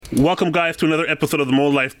Welcome, guys, to another episode of the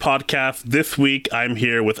More Life Podcast. This week, I'm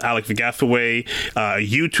here with Alex Gasaway,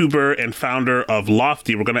 YouTuber and founder of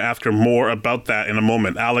Lofty. We're going to ask her more about that in a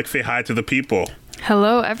moment. Alex, say hi to the people.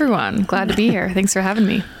 Hello, everyone. Glad to be here. Thanks for having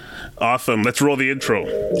me. Awesome. Let's roll the intro.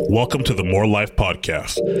 Welcome to the More Life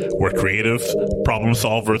Podcast, where creatives, problem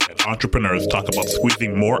solvers, and entrepreneurs talk about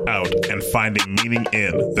squeezing more out and finding meaning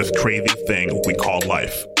in this crazy thing we call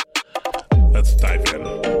life. Let's dive in.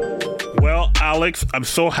 Well, Alex, I'm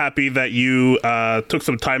so happy that you took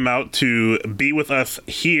some time out to be with us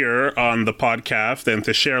here on the podcast and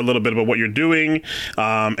to share a little bit about what you're doing,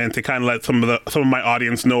 and to kind of let some of my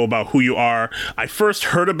audience know about who you are. I first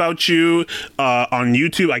heard about you on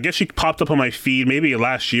YouTube. I guess you popped up on my feed maybe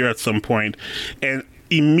last year at some point, and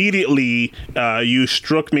immediately you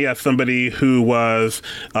struck me as somebody who was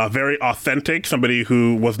very authentic, somebody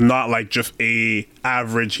who was not like just a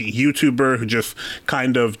average YouTuber who just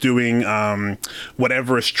kind of doing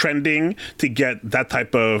whatever is trending to get that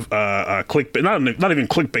type of clickbait, not even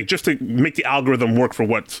clickbait, just to make the algorithm work for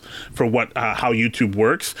how YouTube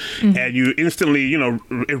works. Mm-hmm. And you instantly, it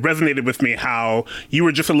resonated with me how you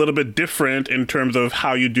were just a little bit different in terms of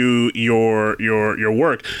how you do your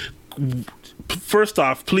work. First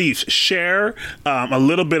off, please share a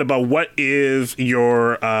little bit about what is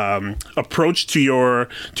your approach to your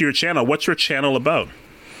channel. What's your channel about?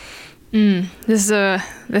 This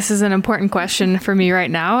is an important question for me right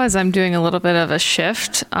now, as I'm doing a little bit of a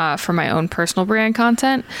shift for my own personal brand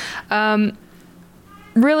content.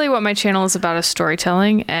 Really, what my channel is about is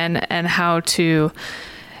storytelling and how to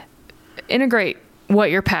integrate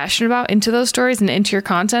what you're passionate about into those stories and into your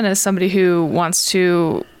content. As somebody who wants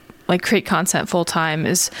to create content full time,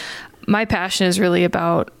 is my passion is really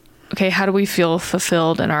about, okay, how do we feel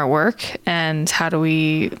fulfilled in our work and how do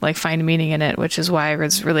we find meaning in it, which is why I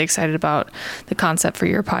was really excited about the concept for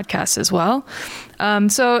your podcast as well.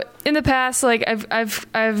 So in the past,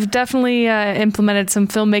 I've definitely implemented some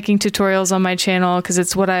filmmaking tutorials on my channel because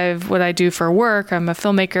it's what I do for work. I'm a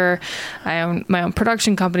filmmaker. I own my own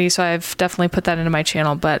production company, so I've definitely put that into my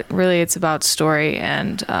channel. But really, it's about story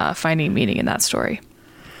and finding meaning in that story.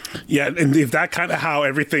 Yeah, and is that kind of how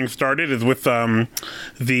everything started? Is with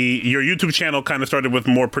your YouTube channel kind of started with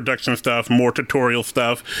more production stuff, more tutorial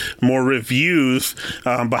stuff, more reviews.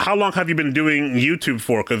 But how long have you been doing YouTube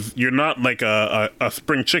for? Because you're not like a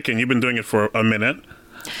spring chicken. You've been doing it for a minute.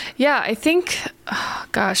 Yeah, I think,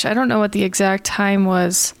 I don't know what the exact time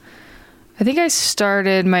was. I think I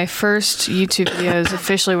started my first YouTube videos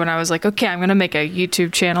officially when I was like, okay, I'm going to make a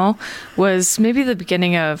YouTube channel, was maybe the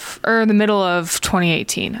middle of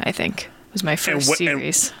 2018, I think, was my first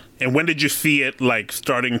series. And when did you see it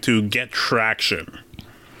starting to get traction?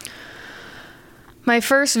 My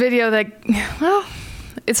first video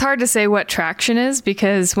it's hard to say what traction is,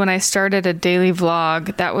 because when I started a daily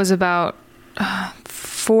vlog, that was about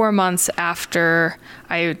 4 months after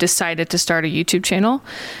I decided to start a YouTube channel.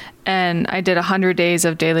 And I did 100 days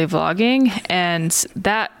of daily vlogging, and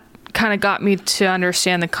that kind of got me to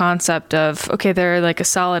understand the concept of, okay, there are a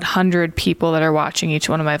solid 100 people that are watching each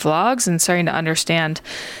one of my vlogs, and starting to understand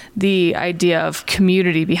the idea of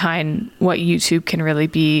community behind what YouTube can really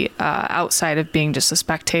be, outside of being just a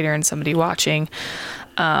spectator and somebody watching.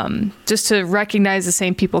 Just to recognize the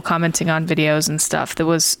same people commenting on videos and stuff, that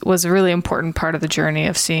was a really important part of the journey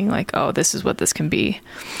of seeing oh, this is what this can be.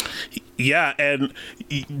 Yeah, and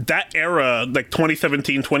that era,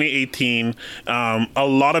 2017, 2018, a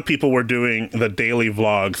lot of people were doing the daily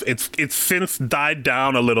vlogs. It's since died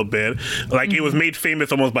down a little bit. It was made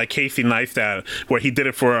famous almost by Casey Neistat, where he did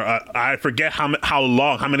it for, I forget how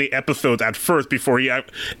long, how many episodes at first before he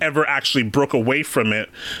ever actually broke away from it.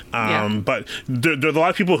 But there's a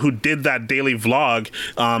lot of people who did that daily vlog,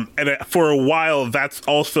 and for a while, that's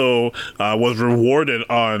also was rewarded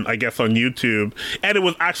on YouTube, and it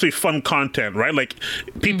was actually fun content, right?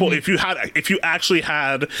 People, if you actually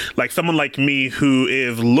had someone like me who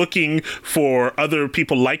is looking for other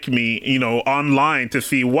people like me, online to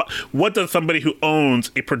see what does somebody who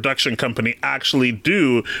owns a production company actually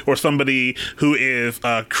do, or somebody who is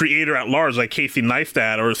a creator at large like Casey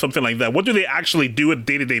Neistat or something like that. What do they actually do on a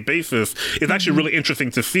day-to-day basis? It's actually really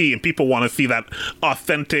interesting to see, and people want to see that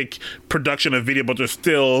authentic production of video, but there's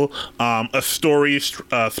still a story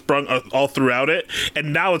sprung all throughout it.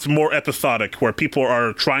 And now it's more episodic, where people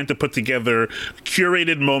are trying to put together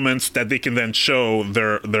curated moments that they can then show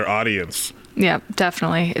their audience. Yeah,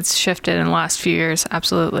 definitely. It's shifted in the last few years.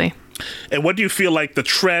 Absolutely. And what do you feel the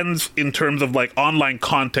trends in terms of online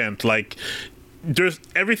content,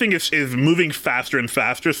 everything is moving faster and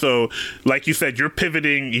faster. So like you said, you're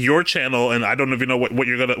pivoting your channel, and I don't even know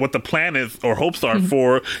what the plan is or hopes are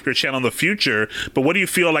for your channel in the future. But what do you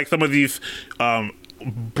feel like some of these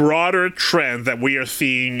broader trends that we are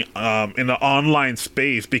seeing in the online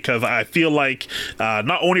space? Because I feel like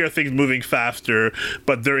not only are things moving faster,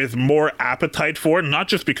 but there is more appetite for it, not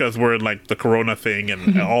just because we're in like the corona thing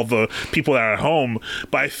and all the people that are at home,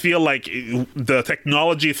 but I feel like the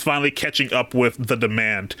technology is finally catching up with the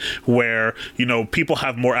demand, where, you know, people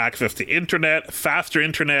have more access to internet, faster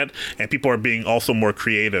internet, and people are being also more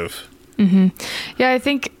creative. Yeah, I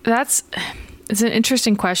think it's an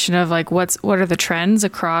interesting question of like what are the trends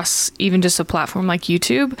across even just a platform like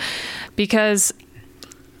YouTube, because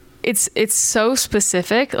it's so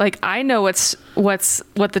specific. Like I know what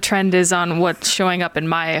the trend is on what's showing up in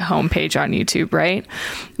my homepage on YouTube, right?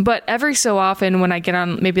 But every so often when I get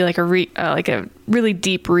on maybe like a really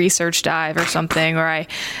deep research dive or something,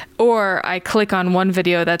 or I click on one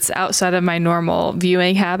video that's outside of my normal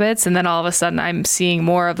viewing habits, and then all of a sudden I'm seeing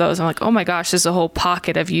more of those. I'm like, oh my gosh, there's a whole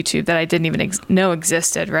pocket of YouTube that I didn't even know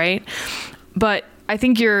existed, right? But I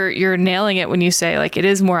think you're nailing it when you say like it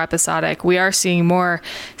is more episodic. We are seeing more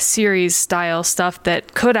series style stuff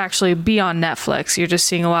that could actually be on Netflix. You're just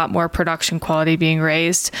seeing a lot more production quality being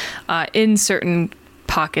raised in certain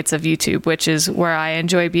pockets of YouTube, which is where I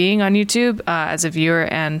enjoy being on YouTube as a viewer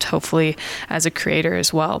and hopefully as a creator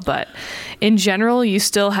as well. But in general, you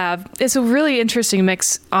still it's a really interesting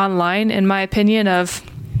mix online, in my opinion, of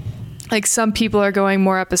like some people are going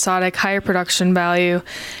more episodic, higher production value,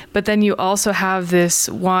 but then you also have this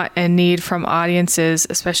want and need from audiences,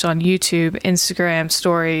 especially on YouTube, Instagram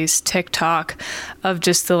stories, TikTok, of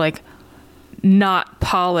just the like not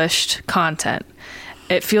polished content.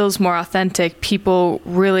 It feels more authentic. People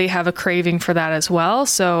really have a craving for that as well.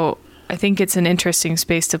 So I think it's an interesting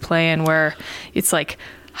space to play in, where it's like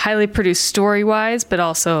highly produced story-wise, but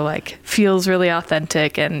also like feels really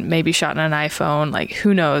authentic and maybe shot on an iPhone. Like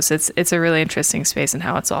who knows? It's a really interesting space and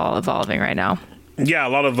how it's all evolving right now. Yeah, a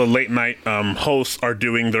lot of the late night hosts are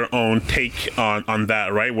doing their own take on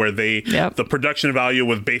that, right? Where the production value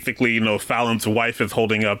was basically, you know, Fallon's wife is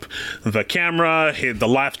holding up the camera. The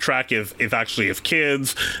laugh track is actually his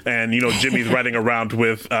kids. And, you know, Jimmy's riding around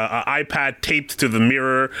with an iPad taped to the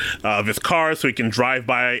mirror of his car so he can drive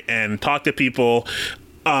by and talk to people.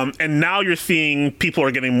 And now you're seeing people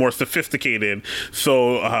are getting more sophisticated.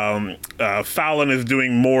 So Fallon is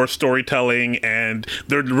doing more storytelling, and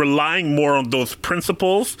they're relying more on those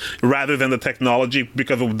principles rather than the technology,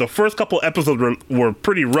 because the first couple episodes were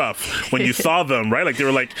pretty rough when you saw them, right? Like they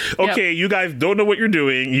were like, okay, you guys don't know what you're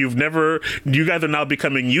doing. You guys are now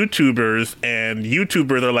becoming YouTubers, and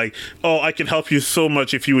YouTubers are like, oh, I can help you so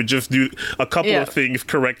much if you would just do a couple of things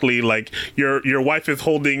correctly. Like your wife is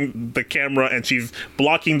holding the camera and she's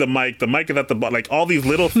blocking the mic is at the bottom, like all these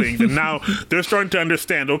little things. And now they're starting to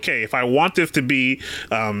understand, okay, if I want this to be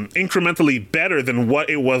incrementally better than what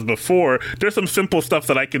it was before, there's some simple stuff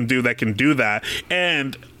that I can do that.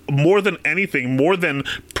 And more than anything, more than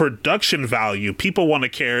production value, people want to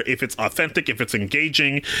care if it's authentic, if it's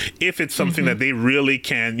engaging, if it's something that they really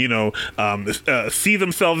can, you know, see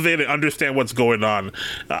themselves in and understand what's going on.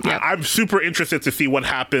 I'm super interested to see what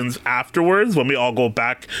happens afterwards when we all go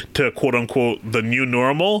back to quote unquote the new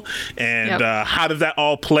normal, and how does that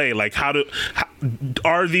all play? Like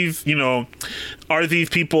are these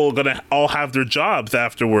people gonna all have their jobs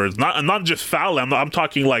afterwards? Not just Fallon. I'm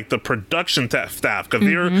talking like the production staff, because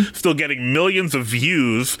they're still getting millions of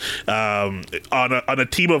views on a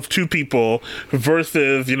team of 2 people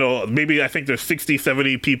versus, you know, maybe I think there's 60,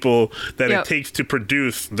 70 people that it takes to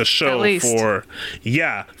produce the show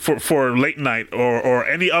for late night or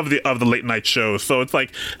any of the late night shows. So it's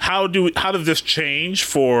like, how does this change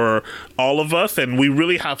for all of us? And we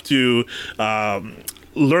really have to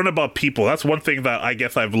learn about people. That's one thing that I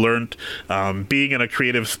guess I've learned being in a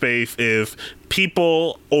creative space is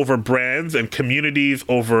people over brands, and communities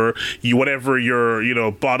over whatever your, you know,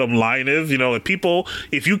 bottom line is. You know,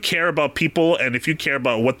 if you care about people and if you care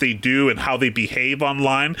about what they do and how they behave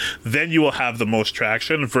online, then you will have the most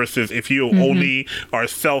traction, versus if you only are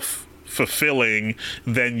self-fulfilling,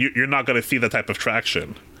 then you're not going to see that type of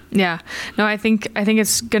traction. Yeah. No, I think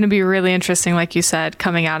it's going to be really interesting, like you said,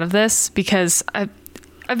 coming out of this, because I've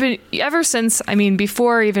been ever since, I mean,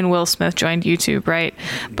 before even Will Smith joined YouTube, right?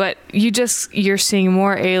 But you're seeing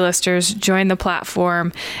more A-listers join the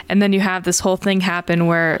platform, and then you have this whole thing happen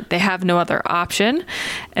where they have no other option.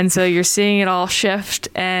 And so you're seeing it all shift,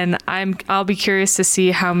 and I'll be curious to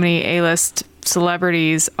see how many A-list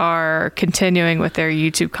celebrities are continuing with their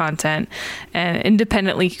YouTube content and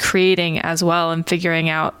independently creating as well, and figuring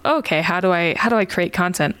out, okay, how do I create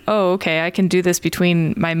content? Oh, okay, I can do this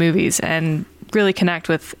between my movies and really connect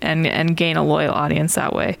with and gain a loyal audience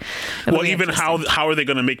that way. Well, even how are they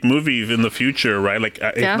going to make movies in the future, right? Like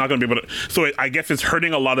it's not going to be able to. So I guess it's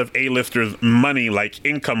hurting a lot of A-listers' money, like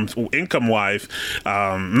income wise.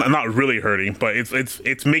 Not really hurting, but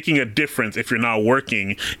it's making a difference if you're not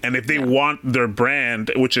working, and if they want their brand,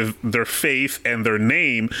 which is their face and their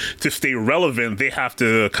name, to stay relevant, they have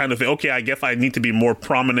to kind of say, okay, I guess I need to be more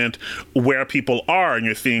prominent where people are. And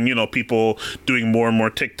you're seeing, people doing more and more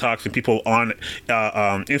TikToks and people on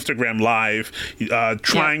Instagram Live,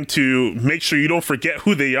 trying to make sure you don't forget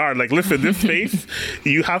who they are. Like, listen, this face,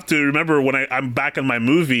 you have to remember when I'm back in my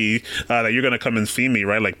movie that you're going to come and see me,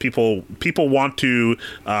 right? Like, people want to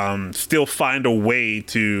still find a way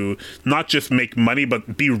to not just make money,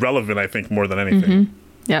 but be relevant, I think, more than anything. Mm-hmm.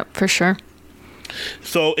 Yep, for sure.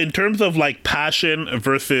 So in terms of like passion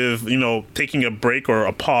versus, taking a break or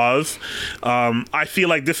a pause, I feel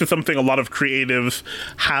like this is something a lot of creatives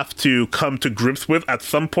have to come to grips with at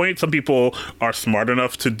some point. Some people are smart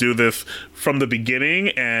enough to do this from the beginning,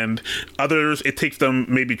 and others, it takes them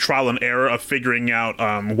maybe trial and error of figuring out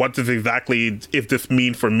what does exactly if this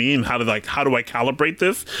mean for me, and how do I calibrate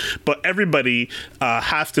this. But everybody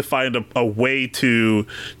has to find a way to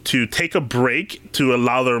take a break, to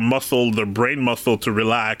allow their brain muscle to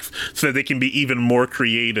relax, so that they can be even more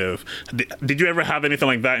creative. Did you ever have anything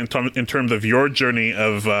like that in terms of your journey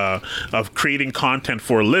of creating content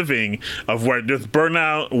for a living, of where there's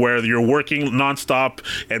burnout, where you're working nonstop,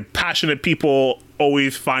 and passionate people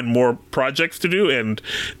always find more projects to do, and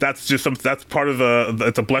that's just that's part of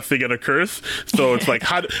it's a blessing and a curse. So it's like,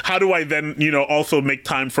 how do I then also make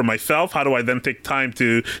time for myself? How do I then take time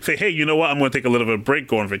to say, hey, you know what, I'm going to take a little bit of break,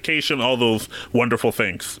 go on vacation, all those wonderful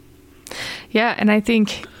things. Yeah, and I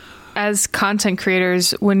think as content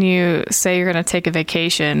creators, when you say you're going to take a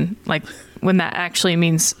vacation, like when that actually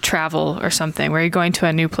means travel or something, where you're going to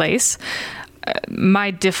a new place,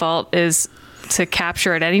 my default is to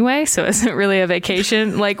capture it anyway. So it isn't really a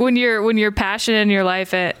vacation. Like when you're passionate in your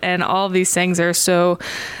life and all of these things are so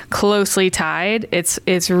closely tied,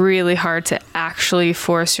 it's really hard to actually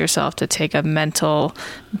force yourself to take a mental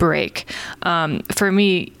break. For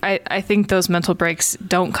me, I think those mental breaks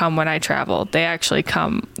don't come when I travel. They actually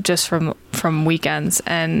come just from weekends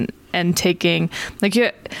and taking,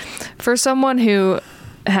 like, for someone who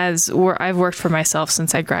I've worked for myself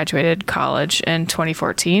since I graduated college in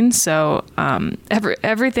 2014. So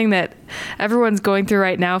everything that everyone's going through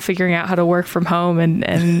right now, figuring out how to work from home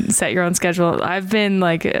and set your own schedule, I've been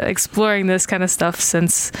like exploring this kind of stuff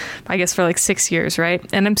since, I guess, for like 6 years, right?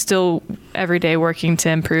 And I'm still every day working to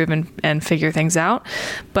improve and figure things out.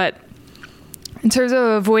 But in terms of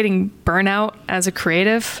avoiding burnout as a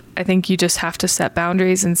creative, I think you just have to set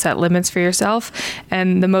boundaries and set limits for yourself.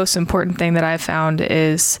 And the most important thing that I've found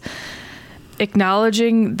is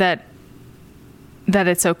acknowledging that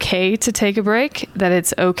it's okay to take a break, that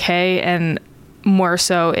it's okay, and more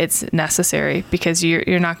so it's necessary, because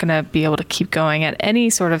you're not going to be able to keep going at any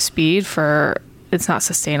sort of speed it's not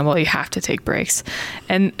sustainable. You have to take breaks.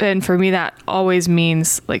 And for me, that always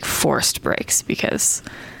means like forced breaks, because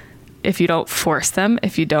if you don't force them,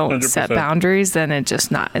 if you don't 100%. Set boundaries, then it's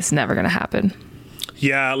never going to happen.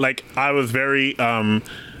 Yeah. Like, I was very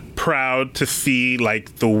proud to see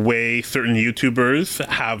like the way certain YouTubers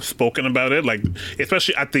have spoken about it, like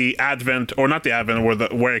especially at the advent, or not the advent,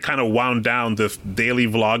 where it kind of wound down. This daily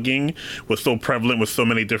vlogging was so prevalent with so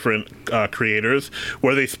many different creators,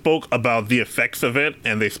 where they spoke about the effects of it,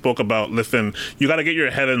 and they spoke about, listen, you got to get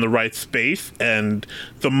your head in the right space, and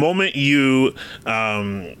the moment you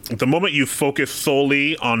focus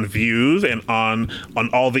solely on views and on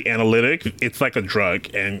all the analytics, it's like a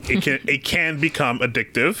drug, and it can become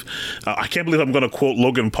addictive. I can't believe I'm going to quote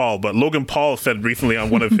Logan Paul, but Logan Paul said recently on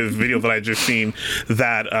one of his videos that I just seen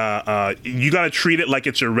that you got to treat it like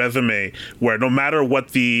it's your resume, where no matter what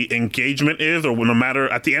the engagement is, or no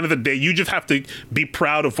matter, at the end of the day, you just have to be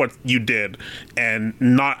proud of what you did and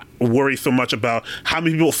not worry so much about how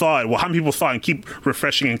many people saw it. Well, how many people saw it, and keep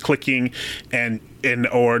refreshing and clicking,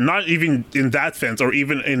 or not even in that sense, or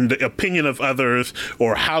even in the opinion of others,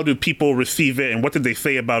 or how do people receive it and what did they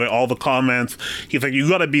say about it, all the comments. He's like, you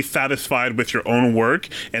got to be satisfied with your own work,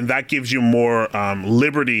 and that gives you more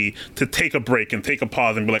liberty to take a break and take a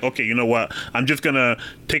pause and be like, okay, you know what, I'm just gonna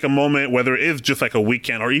take a moment, whether it is just like a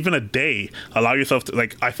weekend or even a day. Allow yourself to,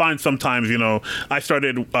 like, I find sometimes, I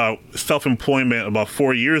started self-employment about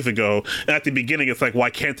 4 years ago, and at the beginning it's like, well, I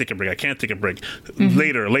can't take a break,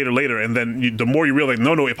 later, and then the more you me realize,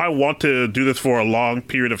 no, if I want to do this for a long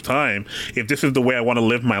period of time, if this is the way I want to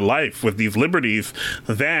live my life with these liberties,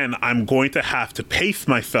 then I'm going to have to pace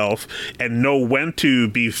myself and know when to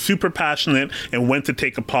be super passionate and when to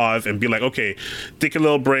take a pause and be like, okay, take a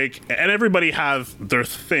little break. And everybody has their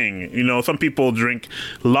thing. You know, some people drink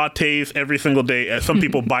lattes every single day. Some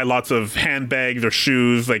people buy lots of handbags or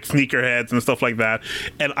shoes, like sneakerheads and stuff like that.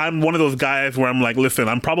 And I'm one of those guys where I'm like, listen,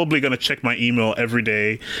 I'm probably going to check my email every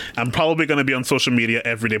day. I'm probably going to be on social media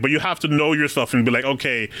every day. But you have to know yourself and be like,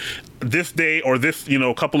 okay, this day or this,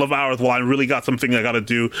 couple of hours, well, I really got something I got to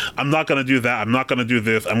do. I'm not going to do that. I'm not going to do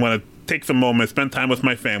this. I'm going to take some moments, spend time with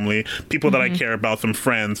my family, people that I care about, some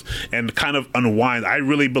friends, and kind of unwind. I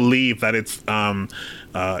really believe that it's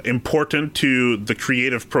important to the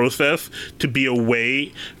creative process to be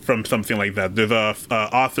away from something like that. There's a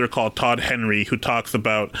author called Todd Henry who talks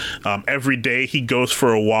about every day he goes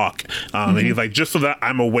for a walk. And he's like, just so that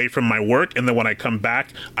I'm away from my work, and then when I come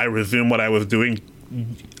back, I resume what I was doing.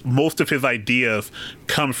 Most of his ideas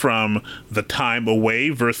come from the time away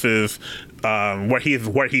versus where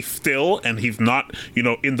he's still and he's not,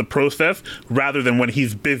 in the process, rather than when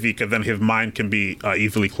he's busy, because then his mind can be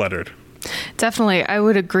easily cluttered. Definitely. I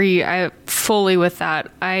would agree. I fully with that.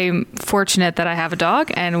 I'm fortunate that I have a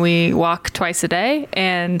dog and we walk twice a day,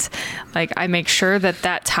 and I make sure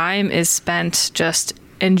that time is spent just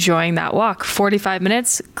enjoying that walk. 45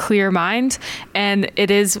 minutes, clear mind. And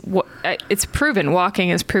it's proven, walking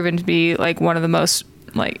is proven to be one of the most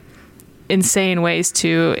insane ways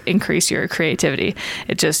to increase your creativity.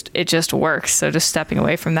 It just works. So just stepping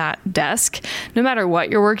away from that desk, no matter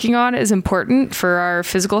what you're working on, is important for our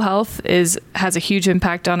physical health, has a huge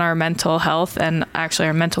impact on our mental health and actually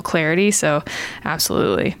our mental clarity. So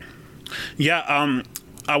absolutely. Yeah.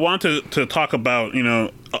 I wanted to talk about,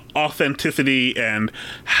 authenticity and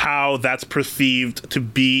how that's perceived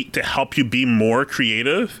to help you be more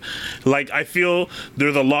creative. I feel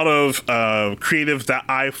there's a lot of creatives that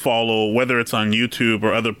I follow, whether it's on YouTube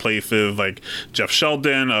or other places, like Jeff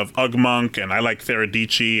Sheldon of Ugmonk, and I like Sarah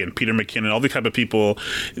Dietschy and Peter McKinnon, all these type of people.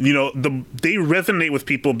 They resonate with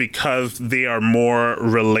people because they are more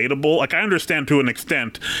relatable. I understand to an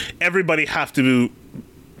extent, everybody has to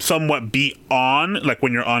somewhat be on,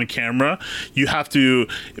 when you're on camera, you have to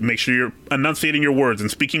make sure you're enunciating your words and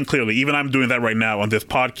speaking clearly. Even I'm doing that right now on this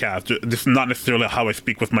podcast. This is not necessarily how I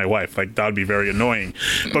speak with my wife. That would be very annoying.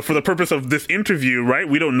 But for the purpose of this interview, right,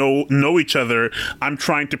 we don't know each other. I'm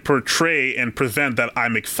trying to portray and present that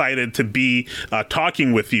I'm excited to be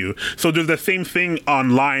talking with you. So there's the same thing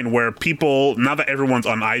online where people, now that everyone's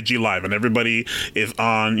on IG Live and everybody is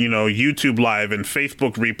on, YouTube Live and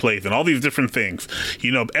Facebook replays and all these different things,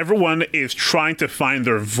 everyone is trying to find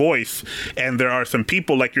their voice, and there are some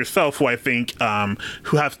people like yourself who I think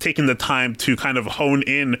who have taken the time to kind of hone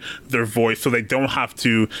in their voice so they don't have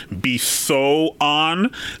to be so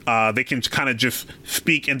on. They can kind of just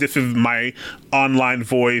speak, and this is my online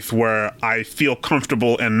voice where I feel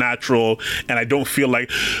comfortable and natural, and I don't feel like,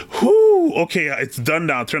 whoo, okay, it's done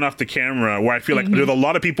now, turn off the camera, where I feel like there's a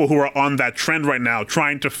lot of people who are on that trend right now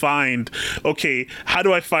trying to find, okay, how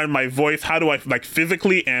do I find my voice? How do I,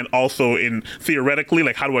 physically and also in theoretically,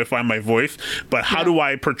 how do I find my voice? But how do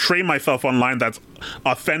I portray myself online that's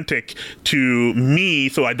authentic to me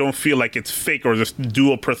so I don't feel like it's fake or just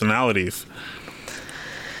dual personalities?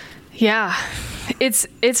 Yeah, it's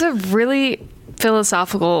a really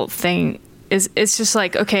philosophical thing. It's just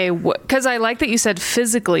okay, because I like that you said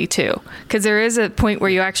physically too, because there is a point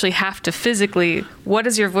where you actually have to physically, what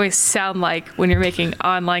does your voice sound like when you're making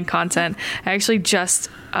online content? I actually just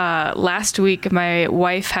last week, my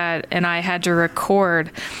wife and I had to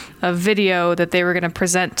record a video that they were going to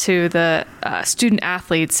present to the student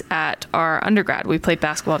athletes at our undergrad. We played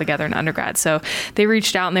basketball together in undergrad. So they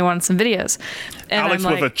reached out and they wanted some videos. And Alex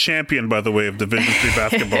was a champion, by the way, of Division III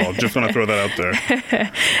basketball. Just want to throw that out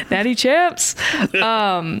there. Natty champs.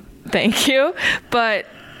 Thank you. But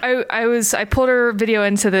I pulled her video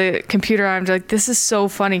into the computer. I'm like, this is so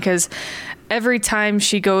funny because every time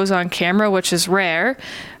she goes on camera, which is rare,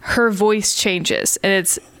 her voice changes. And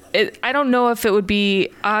I don't know if it would be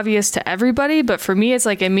obvious to everybody, but for me, it's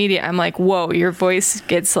immediate. I'm like, whoa, your voice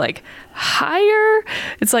gets higher.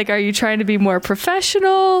 It's are you trying to be more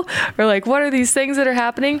professional? Or what are these things that are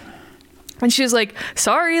happening? And she was like,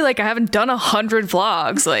 sorry, I haven't done 100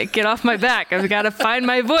 vlogs. Get off my back. I've got to find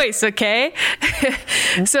my voice. Okay.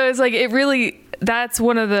 So it's it really, that's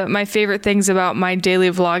one of my favorite things about my daily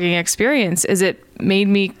vlogging experience is it made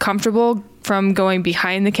me comfortable from going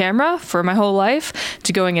behind the camera for my whole life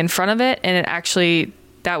to going in front of it. And it actually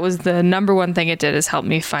that was the number one thing it did, is help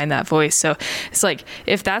me find that voice. So it's like,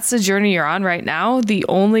 if that's the journey you're on right now, the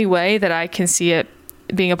only way that I can see it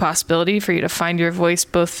being a possibility for you to find your voice,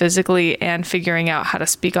 both physically and figuring out how to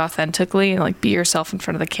speak authentically and like be yourself in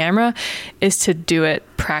front of the camera, is to do it.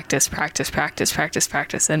 Practice,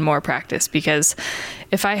 and more practice. Because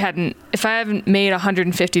if I haven't made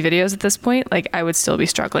 150 videos at this point, like, I would still be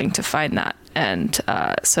struggling to find that. And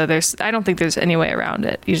so I don't think there's any way around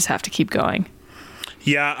it. You just have to keep going.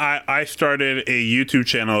 Yeah, I started a YouTube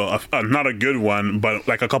channel, not a good one, but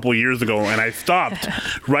like a couple of years ago, and I stopped,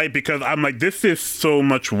 right? Because I'm like, this is so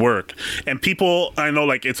much work. And people, I know,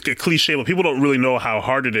 like, it's a cliche, but people don't really know how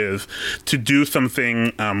hard it is to do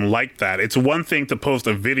something like that. It's one thing to post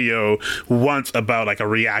a video once about like a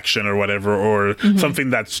reaction or whatever, or something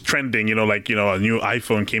that's trending, like, a new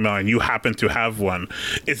iPhone came out and you happen to have one.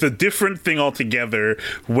 It's a different thing altogether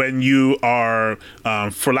when you are,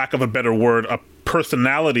 for lack of a better word, a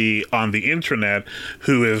personality on the internet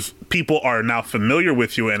people are now familiar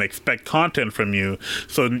with you and expect content from you.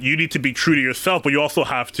 So you need to be true to yourself, but you also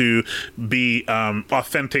have to be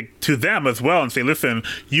authentic to them as well, and say, listen,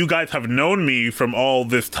 you guys have known me from all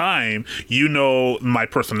this time. You know my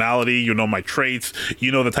personality, you know my traits, you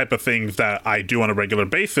know the type of things that I do on a regular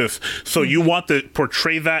basis. So you want to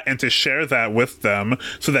portray that and to share that with them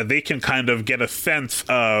so that they can kind of get a sense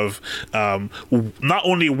of not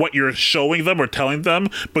only what you're showing them or telling them,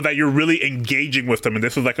 but that you're really engaging with them, and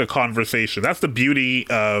this is like a conversation. That's the beauty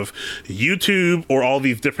of YouTube or all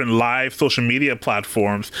these different live social media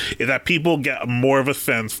platforms, is that people get more of a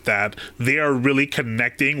sense that they are really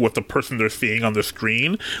connecting with the person they're seeing on the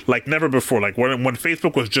screen like never before. Like when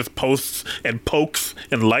Facebook was just posts and pokes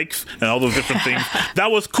and likes and all those different things,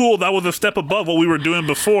 that was cool. That was a step above what we were doing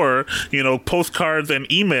before, postcards and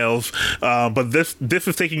emails. But this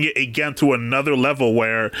is taking it again to another level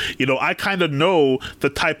where, I kind of know the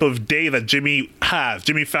type of day that Jimmy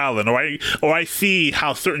Fallon, or I see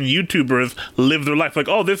how certain YouTubers live their life. Like,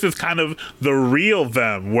 oh, this is kind of the real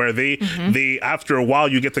them, where they after a while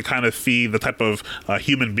you get to kind of see the type of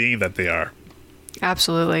human being that they are.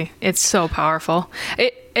 Absolutely. It's so powerful.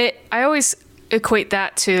 I always equate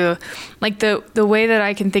that to, like, the way that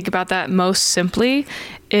I can think about that most simply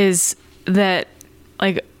is that,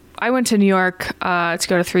 like, I went to New York to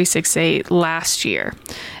go to 368 last year,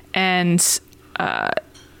 and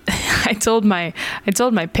I told my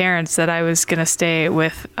parents that I was gonna stay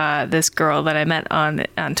with this girl that I met on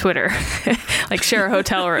Twitter, like, share a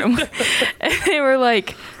hotel room. And they were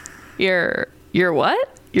like, "You're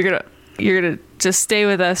what? You're gonna just stay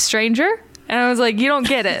with a stranger?" And I was like, "You don't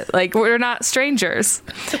get it. Like, we're not strangers,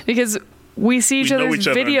 because we see each other's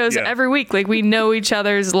videos every week. Like, we know each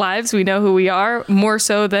other's lives. We know who we are more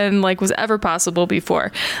so than like was ever possible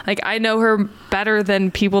before. Like, I know her better than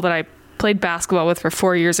people that I played basketball with for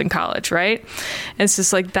 4 years in college, right? And it's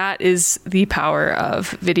just like, that is the power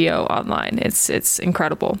of video online. It's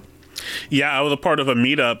incredible. Yeah, I was a part of a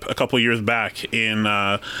meetup a couple years back in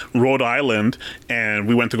Rhode Island, and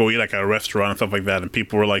we went to go eat like at a restaurant and stuff like that, and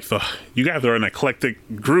people were like, so you guys are an eclectic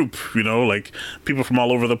group, like people from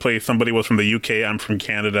all over the place. Somebody was from the UK, I'm from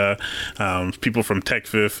Canada, people from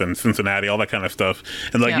Texas and Cincinnati, all that kind of stuff.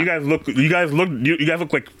 And like, you guys look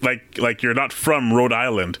like you're not from Rhode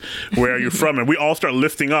Island. Where are you from? And we all start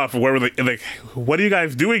listing off where we're like, what are you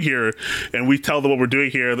guys doing here? And we tell them what we're doing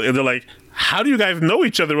here, and they're like, how do you guys know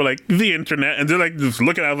each other? We're like, the internet. And they're like, just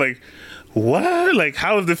looking at us like, what? Like,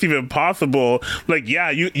 how is this even possible? Like, yeah,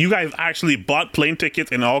 you guys actually bought plane tickets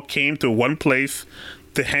and all came to one place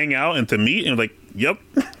to hang out and to meet? And like, yep.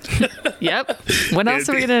 Yep. When else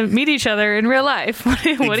are we going to meet each other in real life? What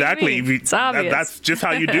exactly. Do you mean? It's obvious. That's just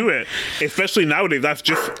how you do it. Especially nowadays, that's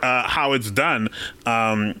just how it's done.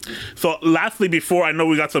 So lastly, before, I know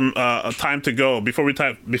we got some time to go,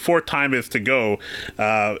 before time is to go,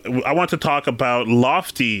 I want to talk about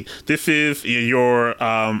Lofty. This is your,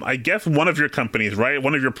 I guess, one of your companies, right?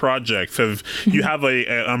 One of your projects. You have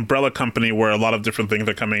an umbrella company where a lot of different things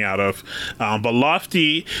are coming out of. But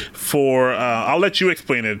Lofty, I'll let you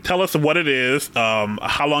explain it. Tell us what it is,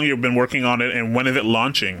 how long you've been working on it, and when is it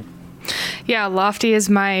launching? Yeah, Lofty is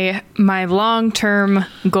my long-term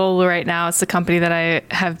goal right now. It's the company that I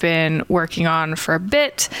have been working on for a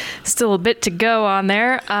bit. Still a bit to go on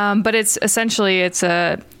there, but it's essentially it's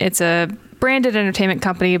a branded entertainment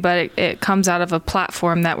company, but it comes out of a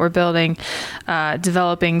platform that we're building,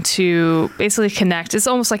 developing to basically connect. It's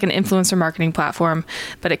almost like an influencer marketing platform,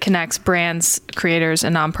 but it connects brands, creators,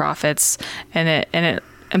 and nonprofits, and it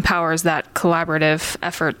empowers that collaborative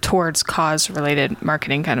effort towards cause-related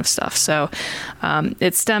marketing kind of stuff. So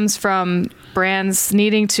it stems from brands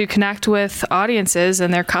needing to connect with audiences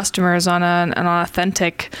and their customers on an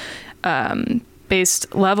authentic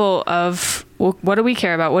based level of, well, what do we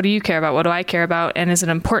care about? What do you care about? What do I care about? And is it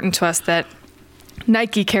important to us that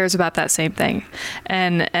Nike cares about that same thing?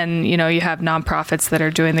 And you know, you have nonprofits that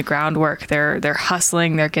are doing the groundwork. They're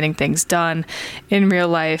hustling, they're getting things done in real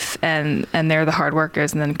life, and they're the hard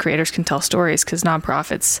workers. And then creators can tell stories, because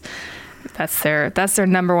nonprofits, that's their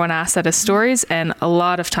number one asset is stories. And a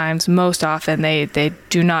lot of times, most often, they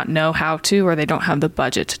do not know how to, or they don't have the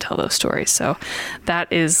budget to tell those stories. So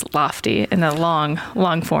that is lofty in a long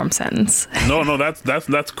form sentence. No,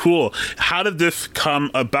 that's cool. How did this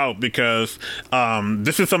come about? Because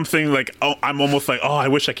this is something like, I'm almost like, I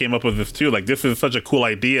wish I came up with this too. Like, this is such a cool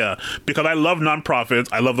idea, because I love nonprofits.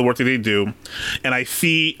 I love the work that they do, and I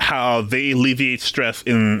see how they alleviate stress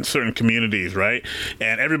in certain communities, right?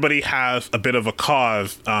 And everybody has a bit of a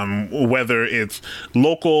cause, whether it's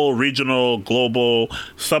local, regional, global,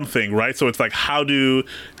 something, right? So it's like, how do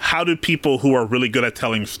people who are really good at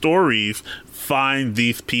telling stories find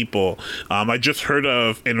these people? I just heard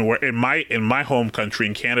of in my home country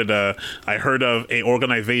in Canada, I heard of a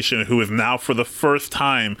organization who is now for the first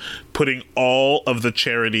time putting all of the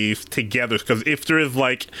charities together, because if there is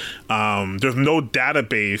like there's no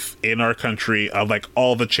database in our country of like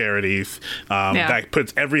all the charities that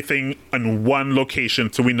puts everything in one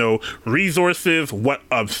location, so we know resources, what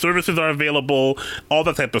services are available, all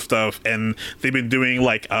that type of stuff. And they've been doing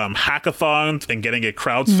like hackathons and getting it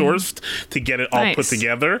crowdsourced to get it all put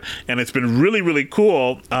together, and it's been really, really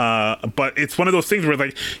cool. But it's one of those things where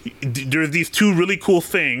like there's these two really cool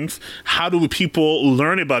things. How do people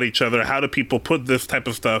learn about each other? How do people put this type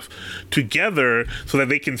of stuff together so that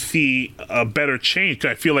they can see a better change?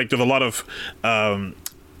 'Cause I feel like there's a lot of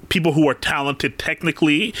people who are talented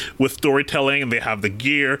technically with storytelling, and they have the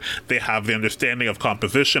gear, they have the understanding of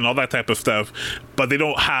composition, all that type of stuff, but they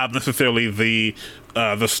don't have necessarily the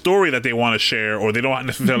story that they want to share, or they don't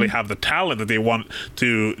necessarily have the talent that they want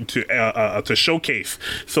to showcase.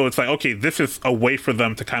 So it's like, okay, this is a way for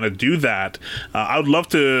them to kind of do that. I would love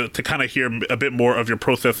to kind of hear a bit more of your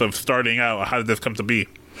process of starting out. How did this come to be?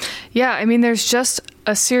 Yeah, I mean, there's just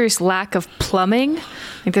a serious lack of plumbing.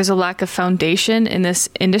 Like, there's a lack of foundation in this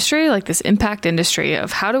industry, like this impact industry,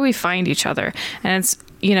 of how do we find each other? And it's,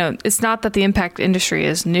 you know, it's not that the impact industry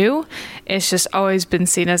is new. It's just always been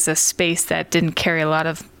seen as a space that didn't carry a lot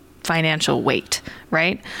of financial weight,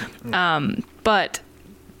 right? But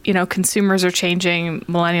you know, consumers are changing.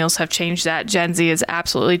 Millennials have changed that. Gen Z is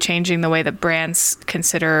absolutely changing the way that brands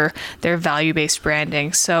consider their value-based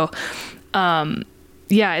branding. So,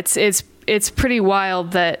 yeah, it's pretty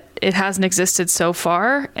wild that it hasn't existed so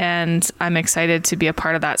far, and I'm excited to be a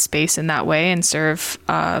part of that space in that way and serve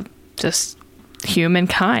just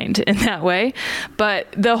humankind in that way. But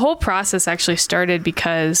the whole process actually started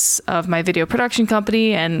because of my video production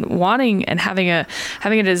company and wanting and having a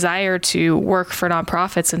desire to work for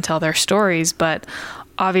nonprofits and tell their stories. But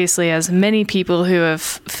obviously, as many people who have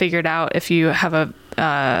figured out, if you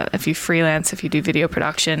freelance, if you do video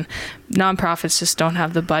production, nonprofits just don't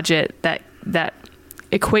have the budget that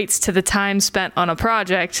equates to the time spent on a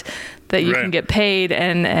project that you can get paid,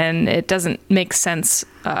 and it doesn't make sense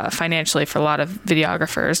financially for a lot of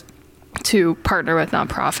videographers to partner with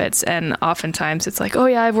nonprofits. And oftentimes it's like, oh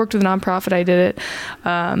yeah, I've worked with a nonprofit, I did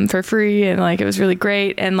it for free, and like it was really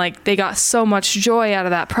great, and like they got so much joy out of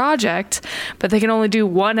that project, but they can only do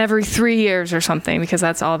one every 3 years or something, because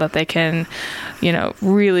that's all that they can, you know,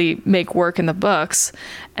 really make work in the books.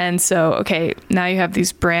 And so, okay, now you have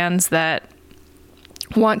these brands that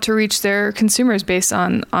want to reach their consumers based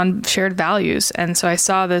on shared values. And so I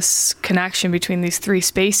saw this connection between these three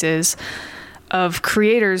spaces of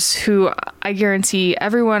creators who, I guarantee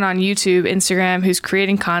everyone on YouTube, Instagram, who's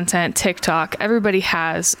creating content, TikTok, everybody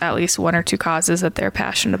has at least one or two causes that they're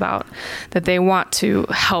passionate about, that they want to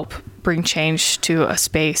help bring change to a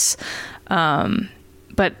space.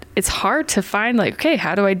 But it's hard to find, like, okay,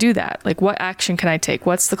 how do I do that? Like, what action can I take?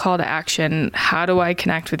 What's the call to action? How do I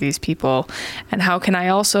connect with these people? And how can I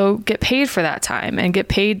also get paid for that time and get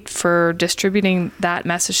paid for distributing that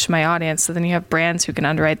message to my audience? So then you have brands who can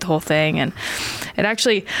underwrite the whole thing. And it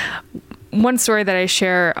actually, one story that I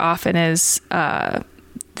share often is the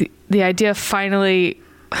idea finally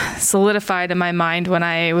solidified in my mind when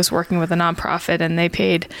I was working with a nonprofit, and they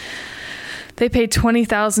paid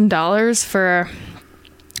 $20,000 for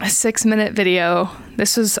a 6-minute video.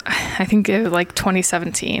 This was, I think, like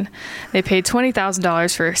 2017. They paid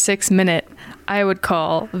 $20,000 for a 6-minute, I would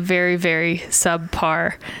call very, very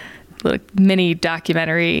subpar like mini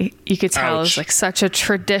documentary. You could tell it was like such a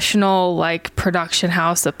traditional like production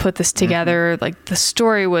house that put this together. Like the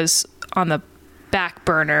story was on the back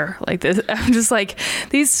burner like this. I'm just like,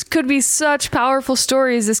 these could be such powerful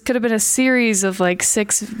stories. This could have been a series of like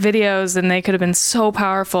 6 videos and they could have been so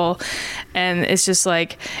powerful. And it's just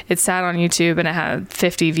like, it sat on YouTube and it had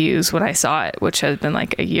 50 views when I saw it, which had been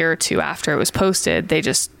like a year or 2 after it was posted. They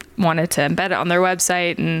just wanted to embed it on their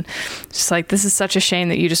website, and just like, this is such a shame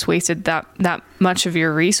that you just wasted that much of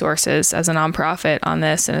your resources as a nonprofit on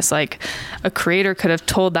this. And it's like, a creator could have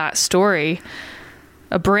told that story.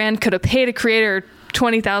 A brand could have paid a creator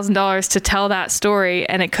 $20,000 to tell that story,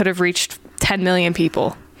 and it could have reached 10 million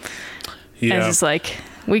people. Yeah. And it's just like,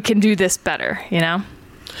 we can do this better, you know?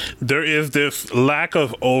 There is this lack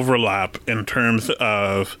of overlap in terms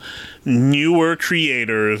of newer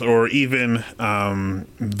creators, or even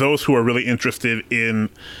those who are really interested in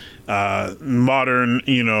modern,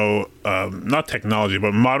 not technology,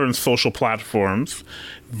 but modern social platforms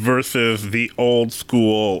versus the old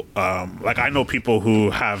school. Like, I know people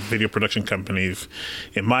who have video production companies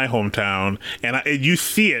in my hometown, and you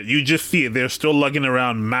see it. You just see it. They're still lugging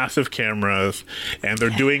around massive cameras, and they're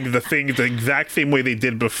doing the things the exact same way they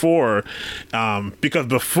did before. Because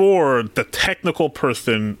before, the technical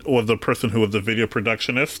person was the person who was the video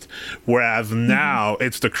productionist, whereas now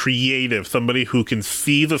it's the creative, somebody who can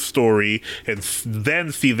see the story and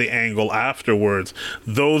then see the angle afterwards.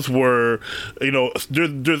 Those were,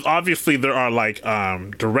 there's obviously, there are like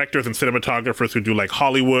directors and cinematographers who do like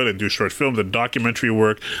Hollywood and do short films and documentary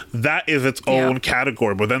work. That is its own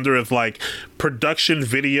category. But then there is like production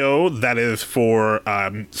video that is for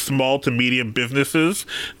small to medium businesses.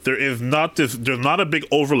 There's not a big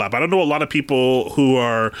overlap. I don't know a lot of people who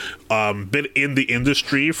are been in the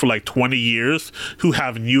industry for like 20 years who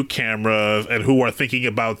have new cameras and who are thinking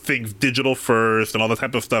about things digital first and all that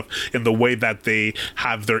type of stuff in the way that they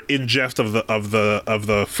have their ingest of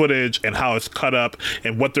the footage and how it's cut up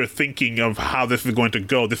and what they're thinking of how this is going to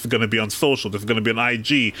go. This is going to be on social. This is going to be on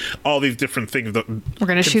IG. All these different things. We're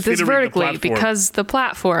going to shoot this vertically because the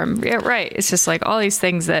platform. Yeah, right. It's just like all these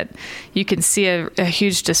things that you can see a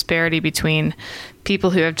huge disparity between people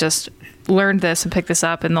who have just learned this and picked this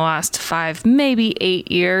up in the last 5, maybe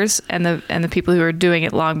 8 years, and the people who are doing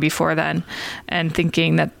it long before then, and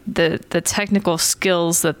thinking that the technical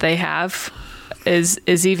skills that they have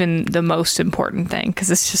is even the most important thing, because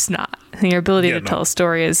it's just not. Your ability to tell a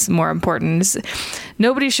story is more important.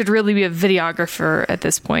 Nobody should really be a videographer at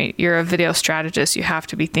this point. You're a video strategist. You have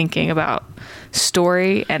to be thinking about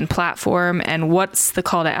story and platform and what's the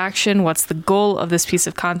call to action, what's the goal of this piece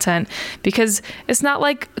of content, because it's not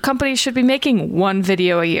like companies should be making 1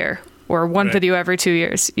 video a year or one video every 2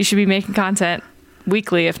 years. You should be making content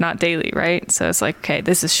weekly, if not daily, right? So it's like, okay,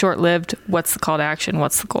 this is short-lived. What's the call to action?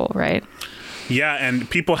 What's the goal, right? Yeah, and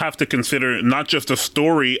people have to consider not just the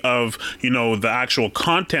story of, the actual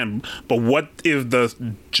content, but what is the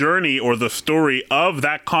journey or the story of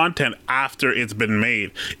that content after it's been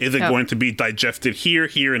made. Is it going to be digested here,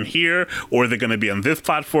 and here, or is it going to be on this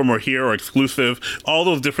platform or here or exclusive? All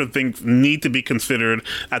those different things need to be considered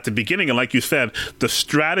at the beginning. And like you said, the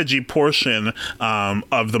strategy portion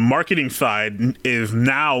of the marketing side is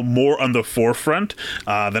now more on the forefront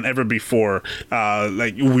than ever before.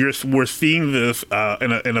 Like we're seeing this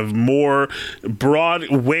in a more broad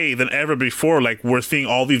way than ever before. Like, we're seeing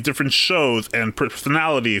all these different shows and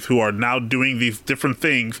personalities who are now doing these different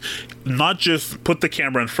things. Not just put the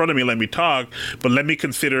camera in front of me, let me talk, but let me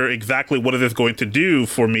consider exactly what it is going to do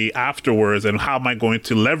for me afterwards, and how am I going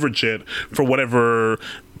to leverage it for whatever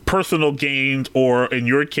personal gains, or in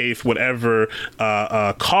your case, whatever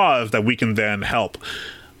cause that we can then help.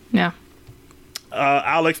 Yeah.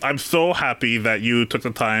 Alex, I'm so happy that you took the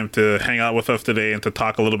time to hang out with us today and to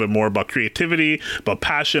talk a little bit more about creativity, about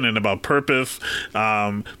passion, and about purpose.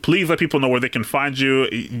 Please let people know where they can find you.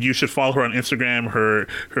 You should follow her on Instagram.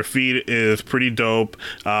 Her feed is pretty dope.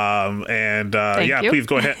 Thank you. Please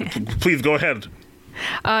go ahead. Please go ahead.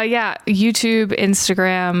 YouTube,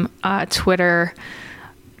 Instagram, Twitter,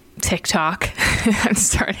 TikTok. I'm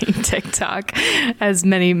starting TikTok, as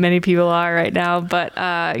many people are right now, but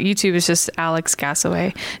YouTube is just Alex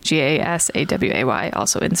Gasaway, Gasaway.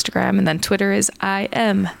 Also Instagram, and then Twitter is I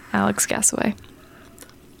am Alex Gasaway.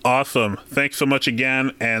 Awesome. Thanks so much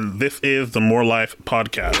again, and this is the More Life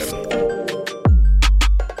Podcast.